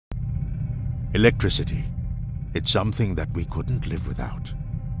Electricity. It's something that we couldn't live without.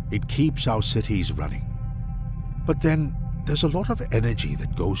 It keeps our cities running. But then, there's a lot of energy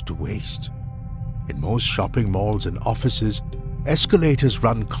that goes to waste. In most shopping malls and offices, escalators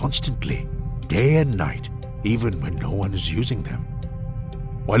run constantly, day and night, even when no one is using them.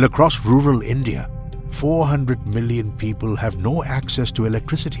 While across rural India, 400 million people have no access to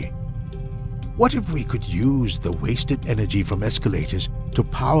electricity. What if we could use the wasted energy from escalators to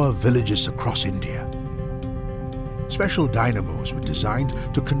power villages across India? Special dynamos were designed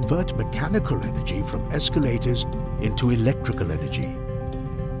to convert mechanical energy from escalators into electrical energy.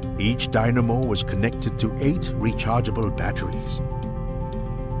 Each dynamo was connected to 8 rechargeable batteries.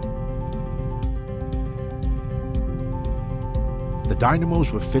 The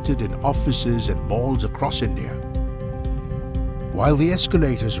dynamos were fitted in offices and malls across India. While the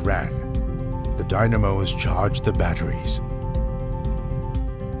escalators ran, the dynamos charged the batteries.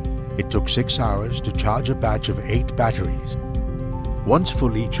 It took 6 hours to charge a batch of 8 batteries. Once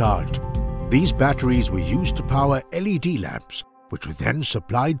fully charged, these batteries were used to power LED lamps, which were then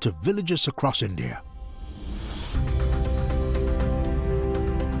supplied to villages across India.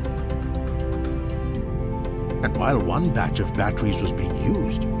 And while one batch of batteries was being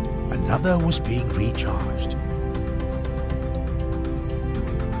used, another was being recharged.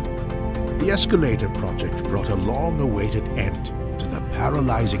 The Escalator Project brought a long-awaited end to the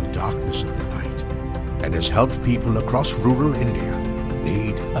paralyzing darkness of the night and has helped people across rural India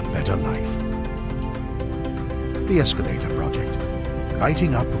lead a better life. The Escalator Project,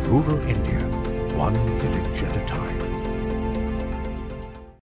 lighting up rural India, one village at a time.